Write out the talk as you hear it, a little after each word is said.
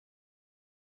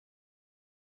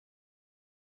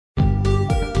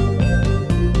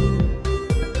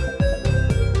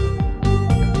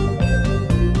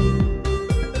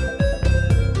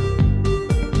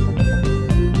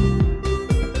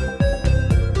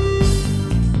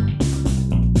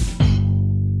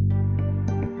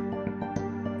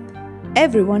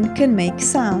everyone can make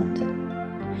sound.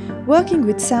 Working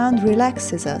with sound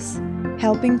relaxes us,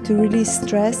 helping to release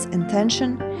stress and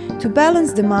tension, to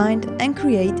balance the mind and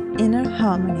create inner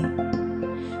harmony.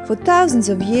 For thousands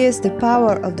of years, the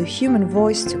power of the human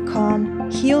voice to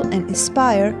calm, heal and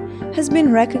inspire has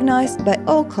been recognized by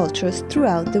all cultures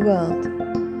throughout the world.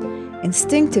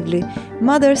 Instinctively,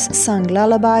 mothers sang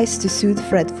lullabies to soothe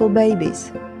fretful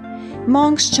babies.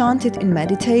 Monks chanted in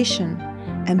meditation,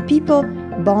 and people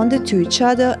bonded to each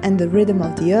other and the rhythm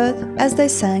of the earth as they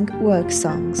sang work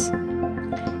songs.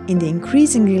 In the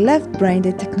increasingly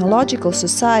left-brained technological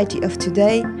society of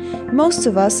today, most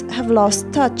of us have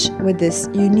lost touch with this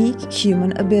unique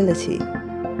human ability.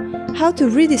 How to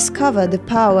rediscover the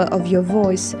power of your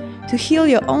voice to heal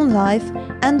your own life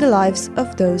and the lives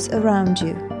of those around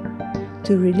you.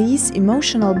 To release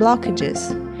emotional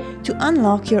blockages, to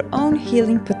unlock your own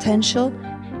healing potential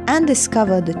and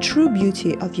discover the true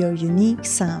beauty of your unique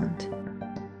sound.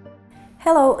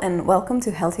 Hello and welcome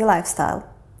to Healthy Lifestyle.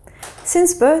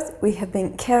 Since birth, we have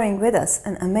been carrying with us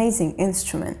an amazing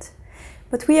instrument,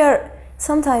 but we are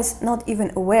sometimes not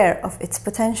even aware of its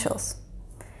potentials.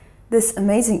 This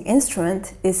amazing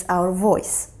instrument is our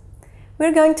voice.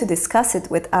 We're going to discuss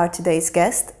it with our today's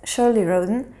guest, Shirley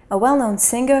Roden, a well-known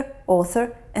singer,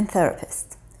 author and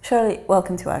therapist. Shirley,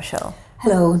 welcome to our show.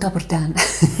 Hello, dobar dan.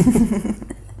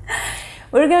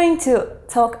 We're going to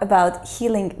talk about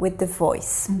healing with the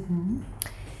voice. Mm-hmm.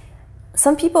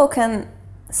 Some people can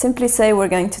simply say we're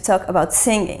going to talk about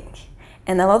singing,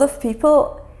 and a lot of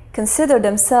people consider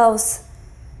themselves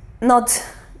not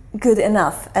good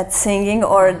enough at singing,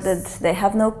 or that they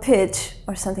have no pitch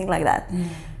or something like that.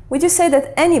 Would you say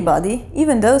that anybody,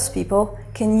 even those people,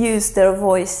 can use their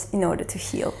voice in order to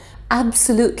heal?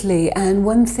 Absolutely, and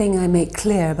one thing I make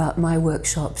clear about my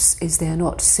workshops is they are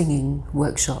not singing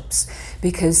workshops,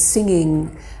 because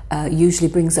singing usually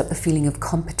brings up the feeling of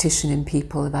competition in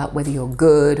people about whether you're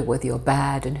good or whether you're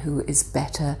bad and who is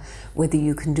better, whether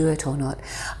you can do it or not.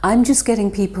 I'm just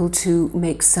getting people to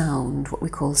make sound, what we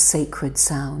call sacred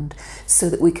sound, so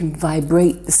that we can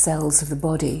vibrate the cells of the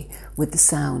body with the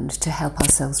sound to help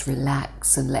ourselves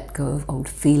relax and let go of old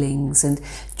feelings and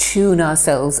tune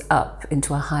ourselves up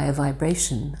into a higher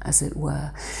vibration, as it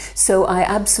were. So I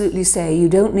absolutely say you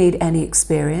don't need any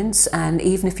experience, and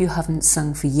even if you haven't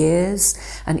sung for years,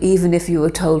 and even if you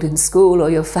were told in school or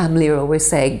your family are always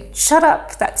saying, shut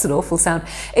up, that's an awful sound,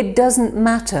 it doesn't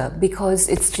matter, because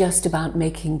it's just about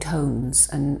making tones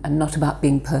and not about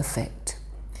being perfect.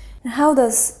 How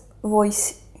does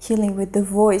healing with the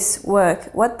voice work?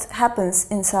 What happens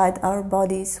inside our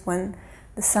bodies when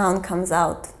the sound comes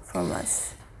out from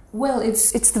us? Well,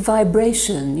 it's the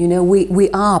vibration. You know, we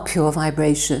are pure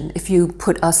vibration. If you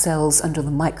put ourselves under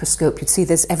the microscope, you'd see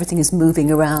everything is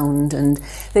moving around, and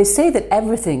they say that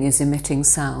everything is emitting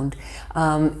sound.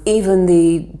 Even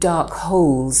the dark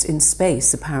holes in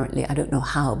space, apparently, I don't know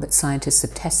how, but scientists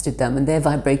have tested them, and they're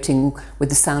vibrating with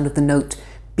the sound of the note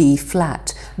B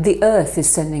flat. The Earth is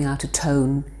sending out a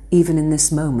tone even in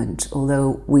this moment,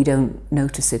 although we don't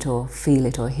notice it or feel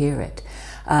it or hear it.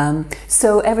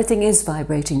 So everything is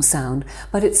vibrating sound,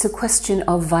 but it's a question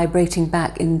of vibrating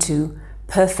back into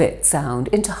perfect sound,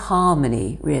 into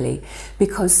harmony, really,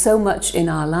 because so much in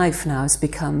our life now has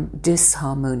become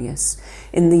disharmonious.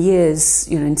 In the years,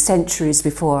 in centuries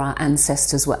before, our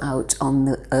ancestors were out on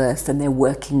the earth and they're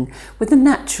working with the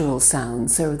natural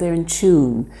sounds, so they're in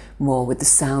tune more with the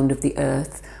sound of the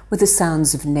earth, with the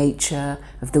sounds of nature,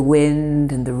 of the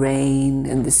wind and the rain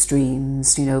and the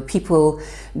streams. People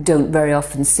don't very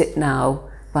often sit now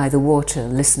by the water,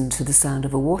 listen to the sound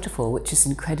of a waterfall, which is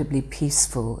incredibly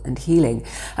peaceful and healing.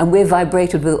 And we're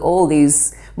vibrated with all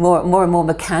these more and more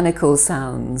mechanical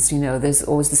sounds. There's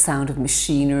always the sound of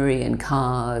machinery and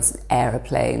cars,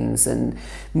 aeroplanes and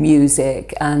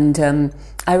music. And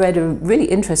I read a really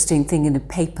interesting thing in a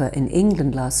paper in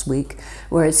England last week,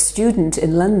 where a student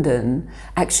in London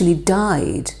actually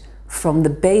died from the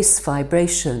bass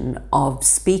vibration of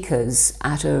speakers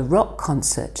at a rock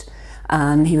concert.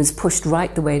 And he was pushed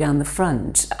right the way down the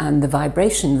front, and the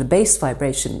vibration, the bass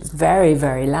vibration, was very,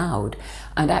 very loud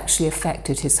and actually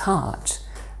affected his heart,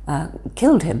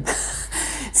 killed him.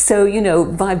 So,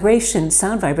 vibration,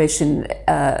 sound vibration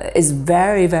is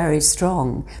very, very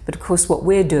strong. But of course, what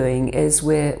we're doing is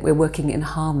we're working in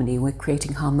harmony. We're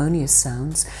creating harmonious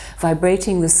sounds,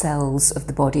 vibrating the cells of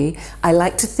the body. I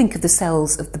like to think of the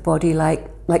cells of the body like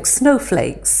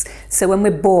snowflakes. So when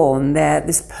we're born, they're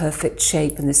this perfect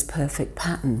shape and this perfect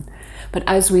pattern. But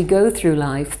as we go through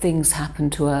life, things happen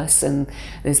to us, and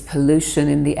there's pollution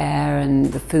in the air and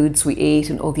the foods we eat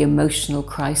and all the emotional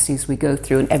crises we go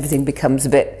through, and everything becomes a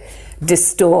bit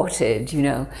distorted, you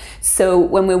know. So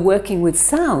when we're working with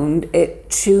sound, it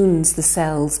tunes the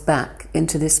cells back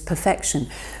into this perfection.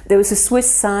 There was a Swiss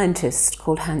scientist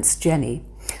called Hans Jenny,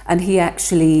 and he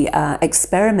actually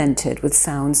experimented with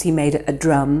sounds. He made a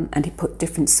drum and he put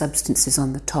different substances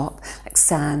on the top, like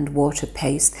sand, water,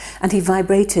 paste, and he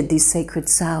vibrated these sacred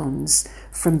sounds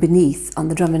from beneath on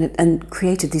the drum and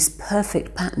created these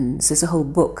perfect patterns. There's a whole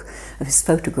book of his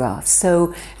photographs.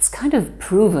 So it's kind of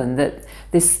proven that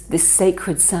this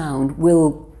sacred sound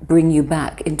will bring you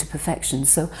back into perfection.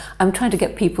 So I'm trying to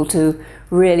get people to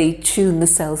really tune the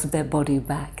cells of their body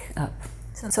back up.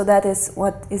 So that is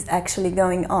what is actually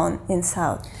going on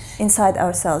inside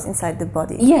ourselves, inside the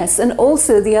body. Yes, and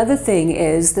also the other thing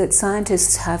is that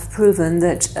scientists have proven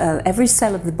that every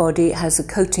cell of the body has a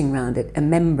coating around it, a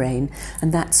membrane,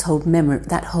 and that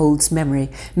holds memory.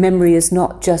 Memory is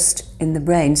not just in the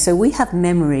brain. So we have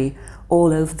memory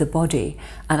all over the body,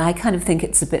 and I kind of think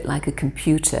it's a bit like a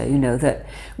computer, you know, that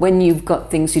when you've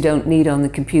got things you don't need on the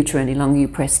computer any longer, you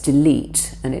press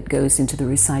delete and it goes into the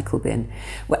recycle bin.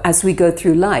 As we go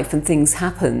through life and things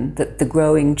happen that the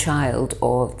growing child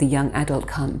or the young adult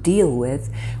can't deal with,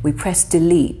 we press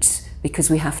delete because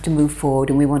we have to move forward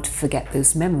and we want to forget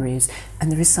those memories,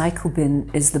 and the recycle bin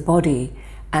is the body,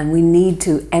 and we need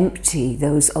to empty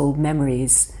those old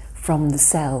memories from the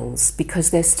cells,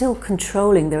 because they're still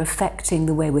controlling, they're affecting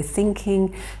the way we're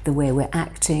thinking, the way we're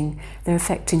acting, they're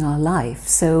affecting our life.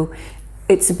 So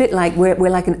it's a bit like we're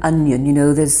like an onion, you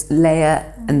know, there's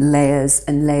layer and layers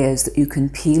and layers that you can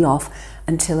peel off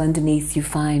until underneath you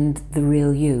find the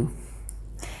real you.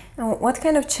 And what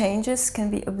kind of changes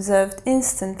can be observed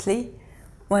instantly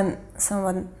when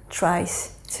someone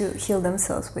tries to heal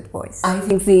themselves with voice? I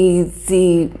think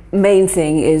the main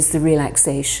thing is the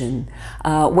relaxation.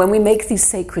 When we make these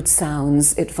sacred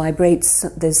sounds, it vibrates.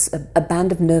 There's a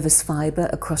band of nervous fiber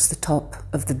across the top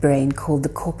of the brain called the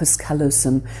corpus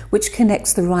callosum, which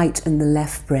connects the right and the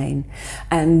left brain.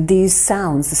 And these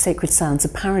sounds, the sacred sounds,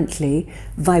 apparently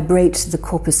vibrate the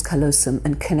corpus callosum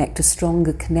and connect a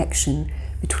stronger connection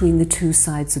between the two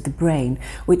sides of the brain,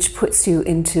 which puts you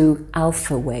into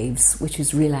alpha waves, which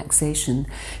is relaxation.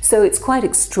 So it's quite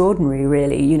extraordinary,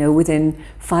 really. You know, within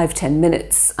 5-10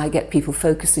 minutes, I get people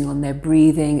focusing on their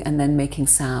breathing and then making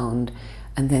sound,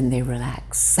 and then they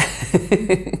relax.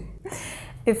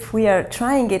 If we are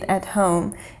trying it at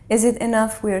home, is it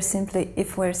enough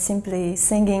if we're simply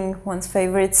singing one's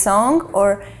favorite song,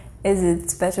 or is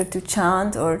it better to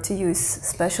chant or to use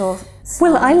special sounds?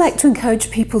 Well, I like to encourage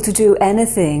people to do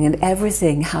anything and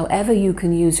everything, however you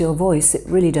can use your voice. It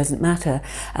really doesn't matter.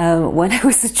 When I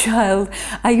was a child,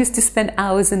 I used to spend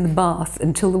hours in the bath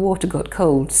until the water got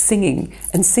cold, singing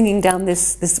down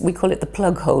this, we call it the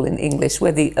plug hole in English,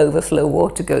 where the overflow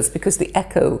water goes, because the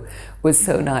echo was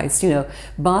so nice. You know,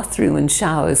 bathroom and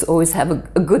showers always have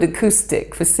a good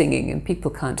acoustic for singing, and people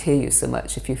can't hear you so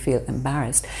much if you feel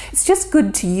embarrassed. It's just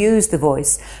good to use the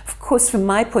voice. Of course, from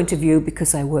my point of view,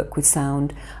 because I work with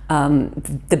sound,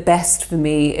 the best for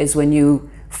me is when you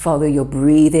follow your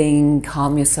breathing,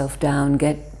 calm yourself down,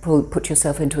 put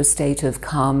yourself into a state of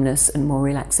calmness and more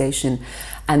relaxation,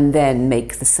 and then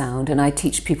make the sound. And I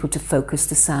teach people to focus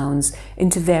the sounds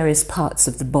into various parts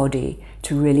of the body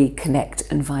to really connect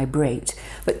and vibrate.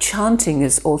 But chanting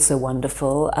is also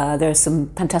wonderful. There are some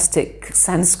fantastic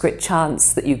Sanskrit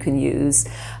chants that you can use,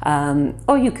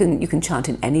 or you can chant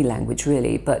in any language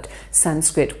really, but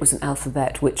Sanskrit was an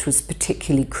alphabet which was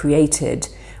particularly created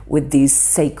with these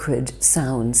sacred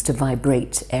sounds to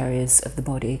vibrate areas of the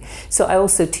body. So I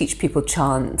also teach people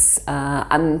chants,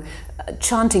 and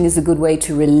chanting is a good way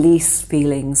to release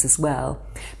feelings as well.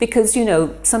 Because, you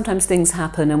know, sometimes things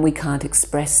happen and we can't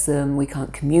express them, we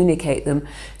can't communicate them.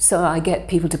 So I get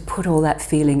people to put all that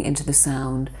feeling into the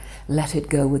sound, let it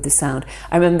go with the sound.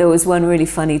 I remember there was one really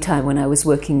funny time when I was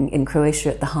working in Croatia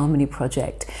at the Harmony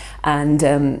Project, and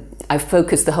I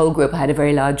focused the whole group. I had a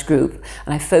very large group,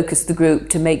 and I focused the group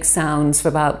to make sounds for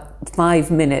about 5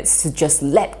 minutes to just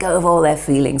let go of all their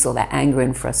feelings, all their anger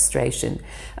and frustration.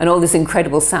 And all this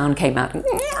incredible sound came out,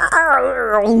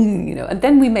 you know, and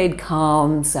then we made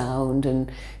calm sound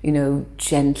and, you know,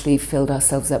 gently filled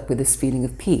ourselves up with this feeling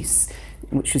of peace,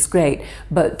 which was great.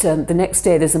 But the next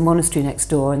day there's a monastery next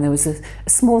door, and there was a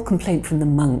small complaint from the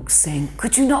monks saying,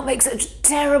 "Could you not make such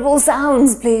terrible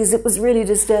sounds, please? It was really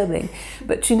disturbing."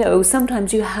 But you know,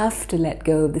 sometimes you have to let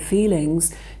go of the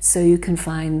feelings so you can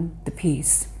find the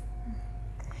peace.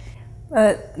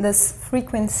 This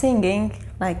frequent singing,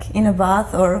 like in a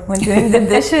bath or when doing the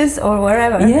dishes or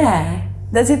wherever, yeah,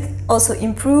 does it also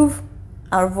improve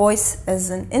our voice as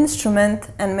an instrument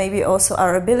and maybe also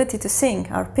our ability to sing,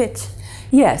 our pitch?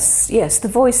 Yes, yes, the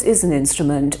voice is an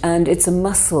instrument and it's a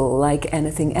muscle like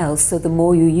anything else, so the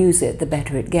more you use it, the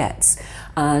better it gets.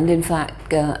 And in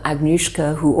fact,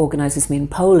 Agnieszka, who organises me in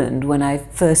Poland, when I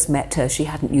first met her, she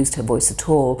hadn't used her voice at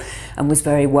all and was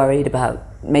very worried about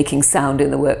making sound in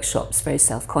the workshops, very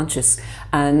self-conscious.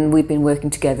 And we've been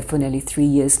working together for nearly 3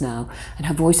 years now, and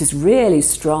her voice is really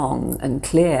strong and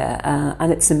clear,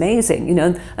 and it's amazing, you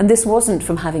know. And this wasn't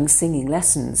from having singing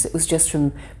lessons, it was just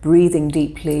from breathing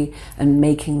deeply and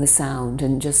making the sound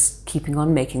and just keeping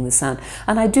on making the sound.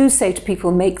 And I do say to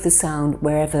people, make the sound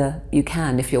wherever you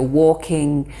can. If you're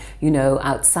walking, you know,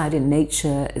 outside in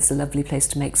nature, it's a lovely place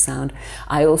to make sound.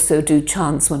 I also do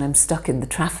chants when I'm stuck in the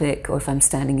traffic, or if I'm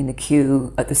standing in a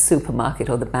queue at the supermarket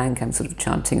or the bank, I'm sort of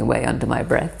chanting away under my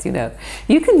breath, you know.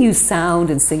 You can use sound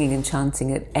and singing and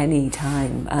chanting at any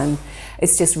time, and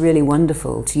it's just really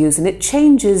wonderful to use, and it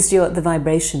changes the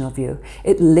vibration of you.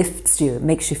 It lifts you, it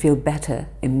makes you feel better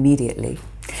immediately.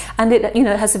 And it, you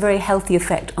know, it has a very healthy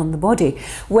effect on the body.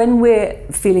 When we're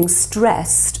feeling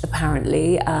stressed,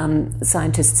 apparently,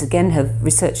 scientists again have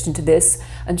researched into this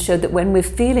and showed that when we're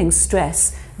feeling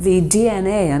stress, the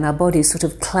DNA in our body sort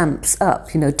of clamps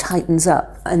up, you know, tightens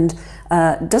up, and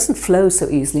doesn't flow so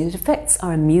easily. It affects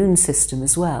our immune system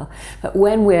as well. But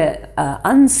when we're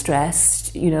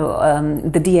unstressed, you know,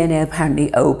 the DNA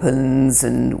apparently opens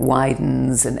and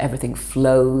widens and everything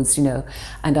flows, you know,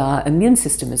 and our immune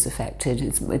system is affected.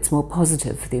 It's more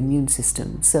positive for the immune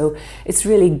system. So it's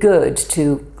really good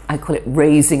to, I call it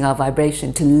raising our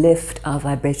vibration, to lift our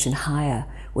vibration higher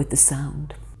with the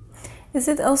sound. Is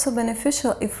it also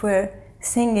beneficial if we're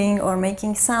singing or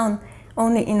making sound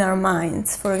only in our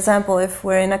minds? For example, if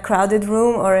we're in a crowded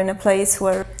room or in a place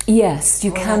where... Yes,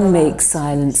 you can make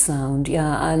silent sound,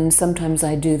 yeah, and sometimes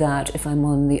I do that if I'm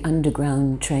on the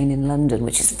underground train in London,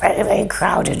 which is very, very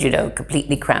crowded, you know,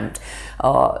 completely cramped.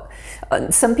 Or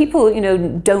some people, you know,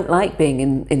 don't like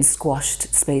being in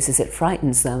squashed spaces, it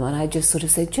frightens them, and I just sort of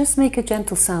say, just make a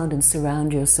gentle sound and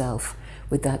surround yourself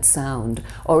with that sound.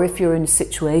 Or if you're in a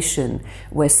situation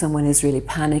where someone is really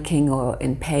panicking or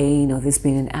in pain, or there's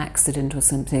been an accident or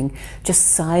something, just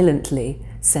silently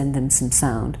send them some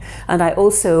sound. And I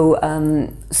also,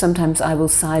 sometimes I will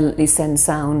silently send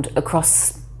sound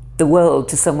across the world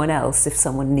to someone else if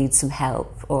someone needs some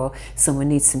help or someone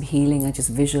needs some healing. I just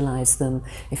visualize them.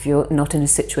 If you're not in a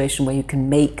situation where you can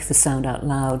make the sound out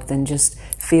loud, then just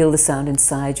feel the sound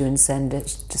inside you and send it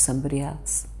to somebody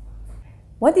else.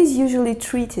 What is usually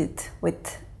treated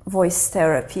with voice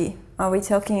therapy? Are we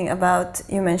talking about,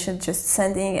 you mentioned just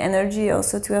sending energy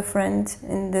also to a friend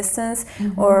in distance,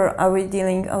 or are we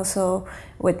dealing also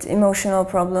with emotional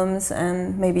problems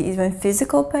and maybe even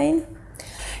physical pain?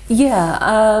 Yeah,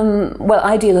 well,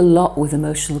 I deal a lot with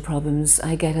emotional problems.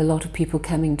 I get a lot of people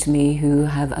coming to me who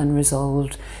have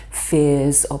unresolved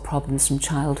fears or problems from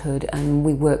childhood, and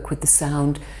we work with the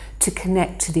sound to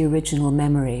connect to the original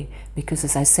memory, because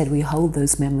as I said, we hold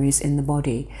those memories in the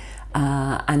body,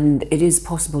 and it is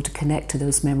possible to connect to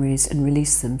those memories and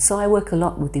release them. So I work a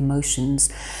lot with emotions,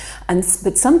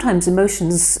 but sometimes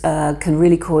emotions can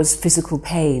really cause physical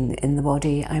pain in the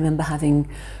body. I remember having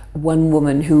one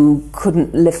woman who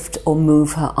couldn't lift or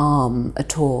move her arm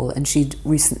at all, and she'd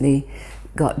recently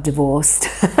got divorced.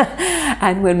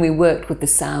 And when we worked with the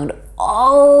sound,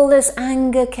 all this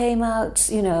anger came out,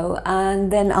 you know,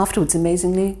 and then afterwards,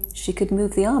 amazingly, she could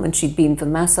move the arm, and she'd been for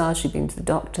massage, she'd been to the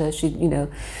doctor, you know,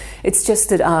 it's just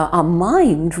that our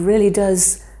mind really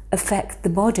does affect the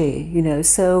body, you know,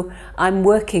 so I'm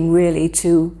working really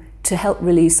to help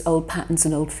release old patterns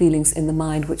and old feelings in the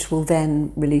mind, which will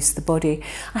then release the body.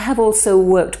 I have also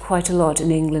worked quite a lot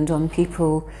in England on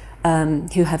people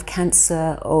who have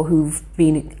cancer or who've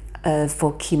been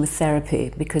for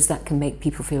chemotherapy, because that can make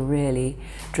people feel really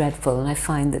dreadful, and I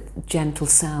find that gentle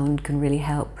sound can really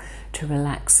help to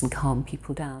relax and calm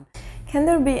people down. Can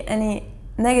there be any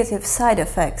negative side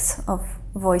effects of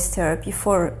voice therapy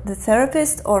for the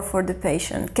therapist or for the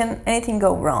patient? Can anything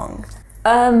go wrong?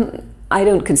 I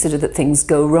don't consider that things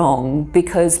go wrong,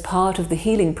 because part of the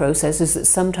healing process is that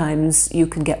sometimes you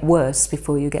can get worse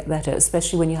before you get better,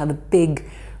 especially when you have a big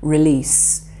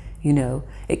release, you know.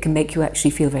 It can make you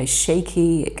actually feel very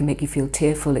shaky, it can make you feel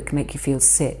tearful, it can make you feel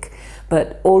sick.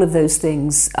 But all of those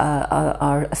things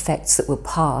are effects that will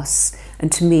pass.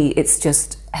 And to me, it's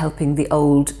just helping the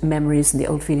old memories and the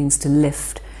old feelings to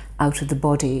lift out of the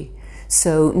body.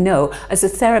 So no, as a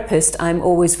therapist, I'm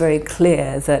always very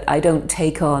clear that I don't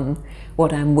take on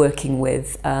what I'm working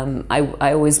with. I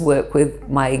always work with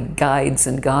my guides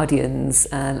and guardians,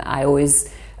 and I always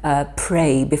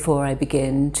pray before I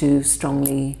begin to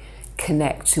strongly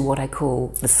connect to what I call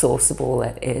the source of all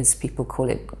that is. People call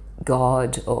it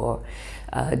God or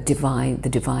the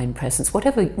divine presence,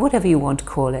 whatever you want to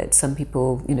call it. Some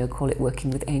people, call it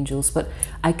working with angels, but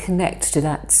I connect to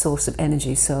that source of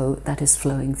energy, so that is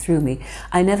flowing through me.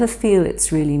 I never feel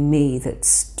it's really me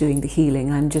that's doing the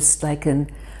healing. I'm just like an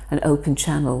open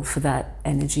channel for that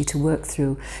energy to work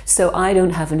through. So I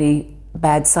don't have any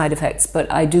bad side effects,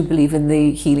 but I do believe in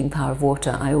the healing power of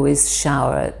water. I always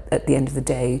shower at the end of the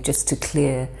day just to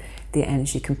clear the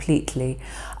energy completely.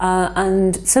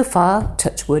 And so far,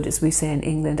 touch wood, as we say in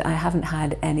England, I haven't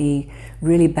had any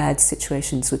really bad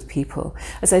situations with people.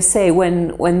 As I say,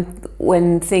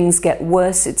 when things get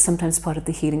worse, it's sometimes part of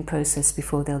the healing process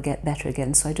before they'll get better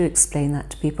again. So I do explain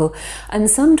that to people. And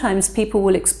sometimes people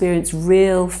will experience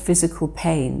real physical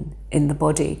pain in the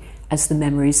body as the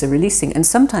memories are releasing, and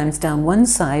sometimes down one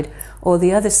side or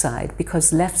the other side,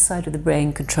 because left side of the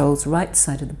brain controls right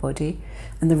side of the body,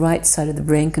 and the right side of the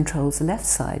brain controls the left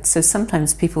side. So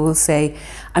sometimes people will say,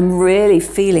 I'm really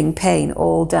feeling pain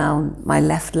all down my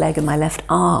left leg and my left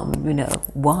arm,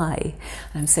 why?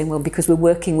 And I'm saying, well, because we're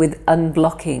working with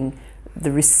unblocking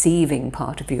the receiving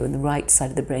part of you, and the right side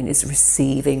of the brain is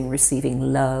receiving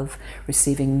love,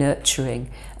 receiving nurturing,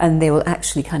 and they will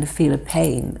actually kind of feel a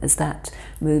pain as that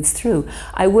moves through.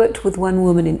 I worked with one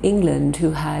woman in England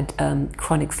who had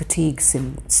chronic fatigue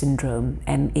syndrome,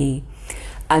 ME,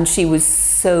 and she was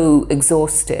so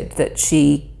exhausted that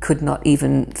she could not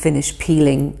even finish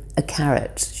peeling a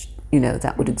carrot.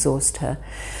 That would exhaust her.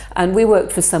 And we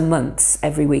worked for some months.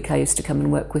 Every week I used to come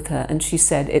and work with her, and she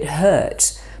said it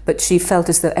hurt, but she felt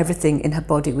as though everything in her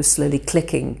body was slowly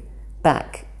clicking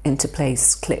back into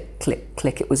place. Click, click,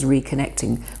 click. It was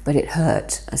reconnecting, but it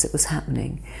hurt as it was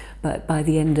happening. But by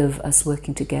the end of us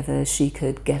working together, she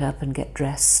could get up and get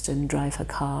dressed and drive her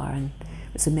car, and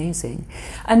it was amazing.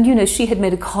 And, she had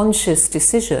made a conscious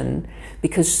decision,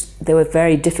 because there were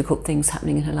very difficult things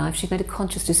happening in her life. She'd made a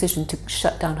conscious decision to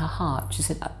shut down her heart. She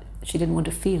said she didn't want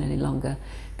to feel any longer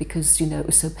because, it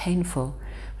was so painful.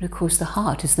 But of course, the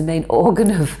heart is the main organ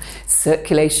of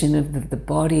circulation of the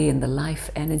body and the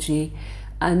life energy.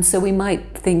 And so we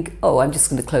might think, oh, I'm just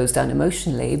going to close down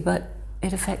emotionally, but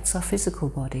it affects our physical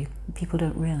body. People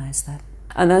don't realize that.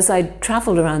 And as I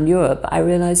traveled around Europe, I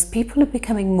realized people are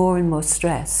becoming more and more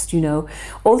stressed.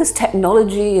 All this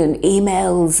technology and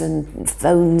emails and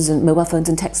phones and mobile phones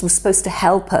and texts was supposed to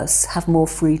help us have more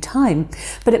free time,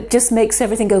 but it just makes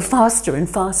everything go faster and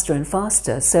faster and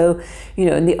faster. So,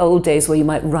 in the old days where you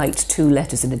might write 2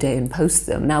 letters in a day and post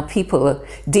them, now people are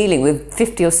dealing with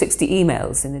 50 or 60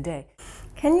 emails in a day.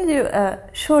 Can you do a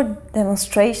short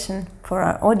demonstration for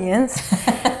our audience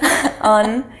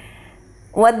on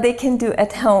what they can do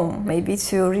at home, maybe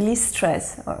to release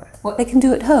stress? Or what they can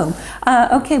do at home?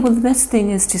 Okay, well, the best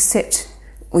thing is to sit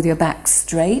with your back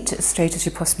straight, as straight as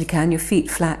you possibly can, your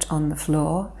feet flat on the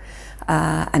floor,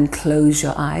 and close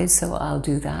your eyes. So I'll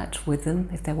do that with them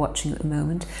if they're watching at the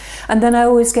moment. And then I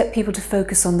always get people to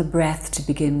focus on the breath to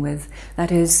begin with.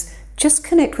 That is, just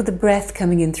connect with the breath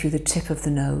coming in through the tip of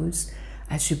the nose.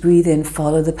 As you breathe in,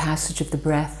 follow the passage of the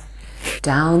breath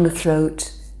down the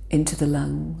throat, into the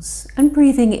lungs, and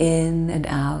breathing in and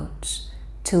out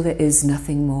till there is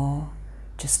nothing more,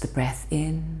 just the breath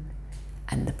in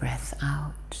and the breath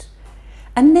out.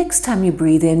 And next time you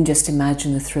breathe in, just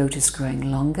imagine the throat is growing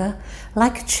longer,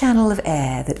 like a channel of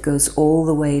air that goes all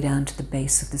the way down to the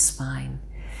base of the spine.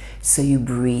 So you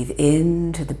breathe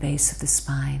in to the base of the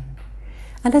spine.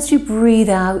 And as you breathe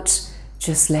out,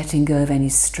 just letting go of any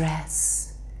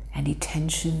stress, any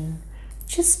tension,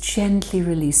 just gently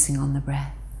releasing on the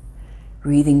breath.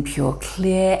 Breathing pure,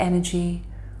 clear energy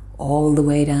all the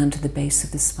way down to the base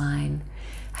of the spine.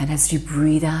 And as you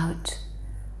breathe out,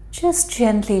 just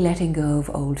gently letting go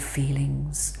of old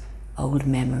feelings, old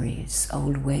memories,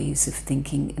 old ways of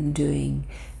thinking and doing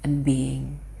and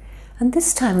being. And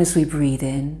this time as we breathe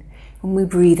in, when we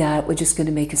breathe out, we're just going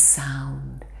to make a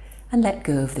sound and let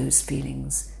go of those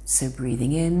feelings. So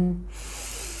breathing in,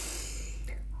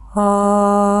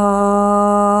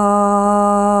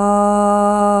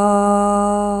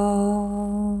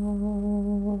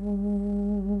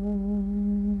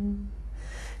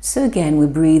 So again, we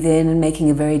breathe in and making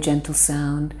a very gentle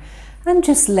sound, and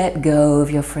just let go of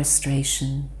your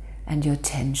frustration and your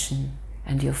tension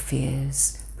and your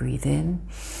fears. Breathe in.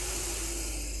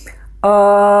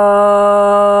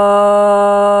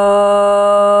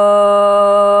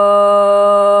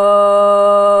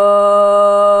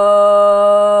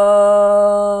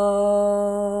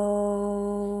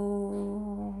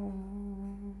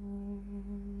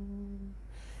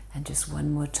 And just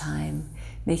one more time,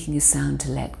 making a sound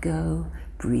to let go.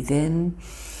 Breathe in.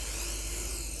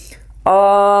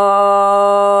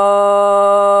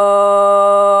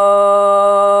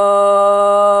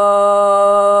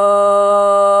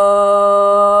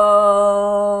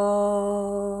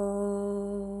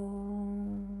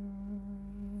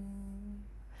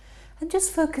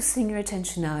 just focusing your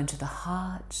attention now into the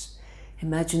heart.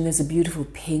 Imagine there's a beautiful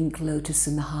pink lotus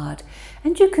in the heart,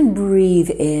 and you can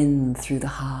breathe in through the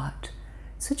heart.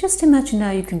 So just imagine now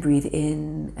you can breathe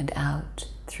in and out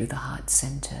through the heart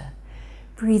center.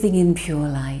 Breathing in pure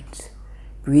light,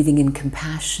 breathing in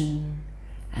compassion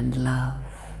and love.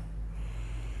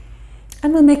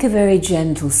 And we'll make a very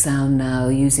gentle sound now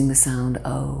using the sound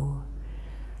O.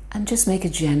 And just make a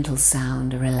gentle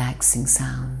sound, a relaxing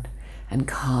sound, and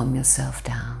calm yourself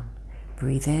down.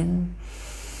 Breathe in.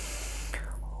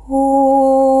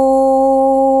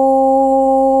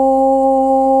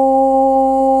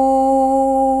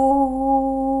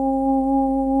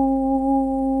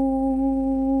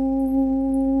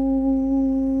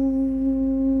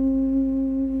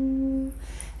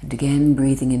 And again,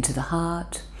 breathing into the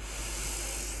heart.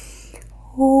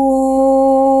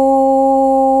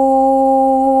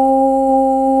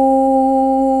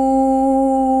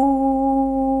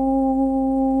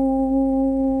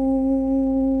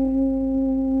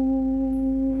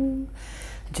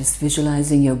 Just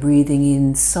visualizing you're breathing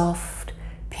in soft,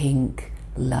 pink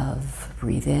love.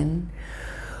 Breathe in.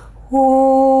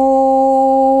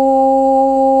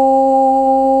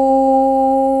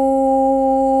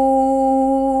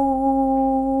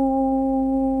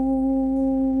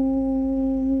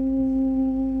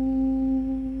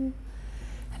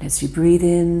 And as you breathe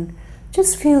in,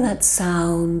 just feel that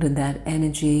sound and that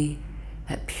energy,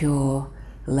 that pure,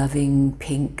 loving,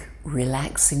 pink,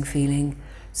 relaxing feeling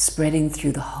spreading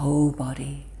through the whole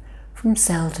body, from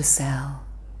cell to cell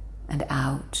and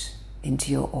out into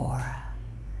your aura,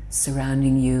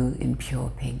 surrounding you in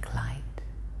pure pink light.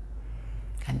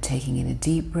 And taking in a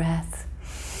deep breath,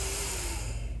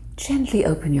 gently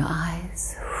open your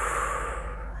eyes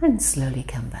and slowly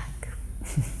come back.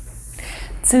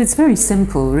 So it's very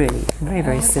simple, really,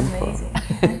 very simple.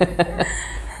 Amazing.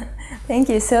 Thank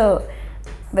you. So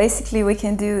basically, we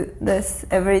can do this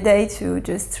every day to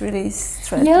just release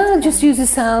stress. Yeah, just use the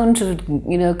sound to,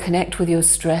 connect with your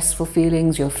stressful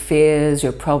feelings, your fears,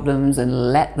 your problems,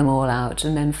 and let them all out.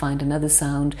 And then find another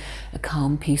sound, a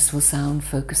calm, peaceful sound,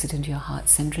 focus it into your heart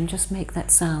center, and just make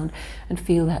that sound and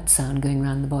feel that sound going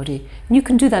around the body. And you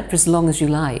can do that for as long as you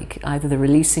like, either the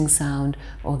releasing sound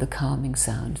or the calming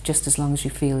sound, just as long as you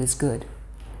feel is good.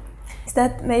 Is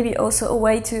that maybe also a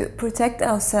way to protect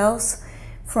ourselves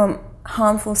from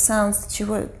harmful sounds that you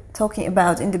were talking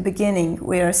about in the beginning?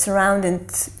 We are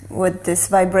surrounded with these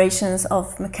vibrations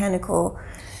of mechanical.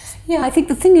 Yeah, I think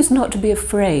the thing is not to be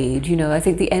afraid. I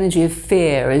think the energy of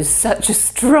fear is such a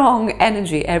strong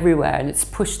energy everywhere, and it's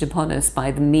pushed upon us by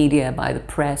the media, by the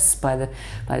press, by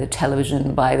the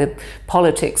television, by the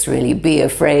politics, really. Be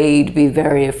afraid, be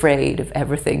very afraid of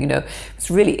everything. It's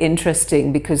really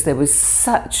interesting because there was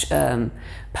such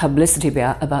publicity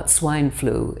about swine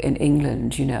flu in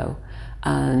England,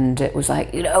 and it was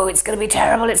like, it's going to be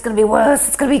terrible, it's going to be worse,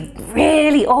 it's going to be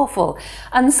really awful.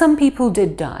 And some people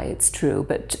did die, it's true,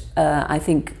 but I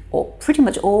think pretty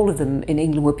much all of them in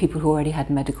England were people who already had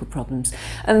medical problems.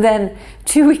 And then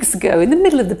 2 weeks ago, in the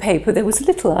middle of the paper, there was a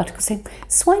little article saying,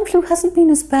 swine flu hasn't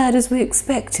been as bad as we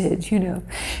expected,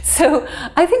 So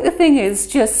I think the thing is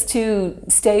just to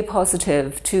stay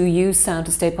positive, to use sound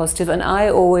to stay positive. And I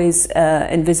always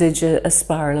envisage a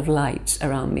spiral of light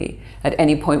around me at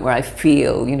any point where I feel,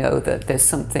 that there's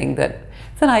something that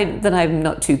I'm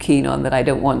not too keen on, that I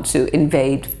don't want to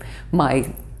invade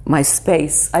my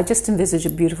space. I just envisage a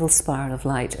beautiful spiral of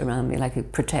light around me, like a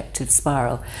protective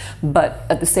spiral. But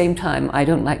at the same time, I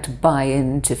don't like to buy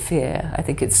into fear. I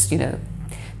think it's,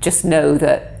 just know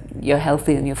that you're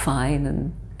healthy and you're fine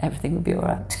and everything will be all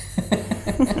right.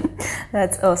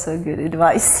 That's also good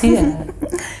advice. Yeah.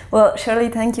 Well, Shirley,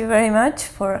 thank you very much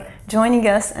for joining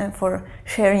us and for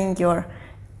sharing your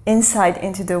insight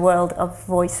into the world of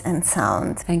voice and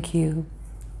sound. Thank you.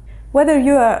 Whether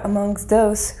you are amongst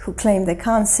those who claim they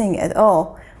can't sing at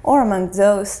all, or among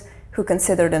those who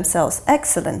consider themselves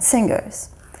excellent singers,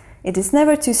 it is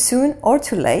never too soon or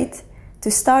too late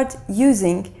to start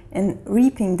using and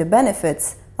reaping the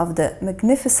benefits of the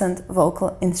magnificent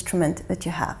vocal instrument that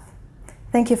you have.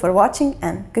 Thank you for watching,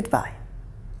 and goodbye.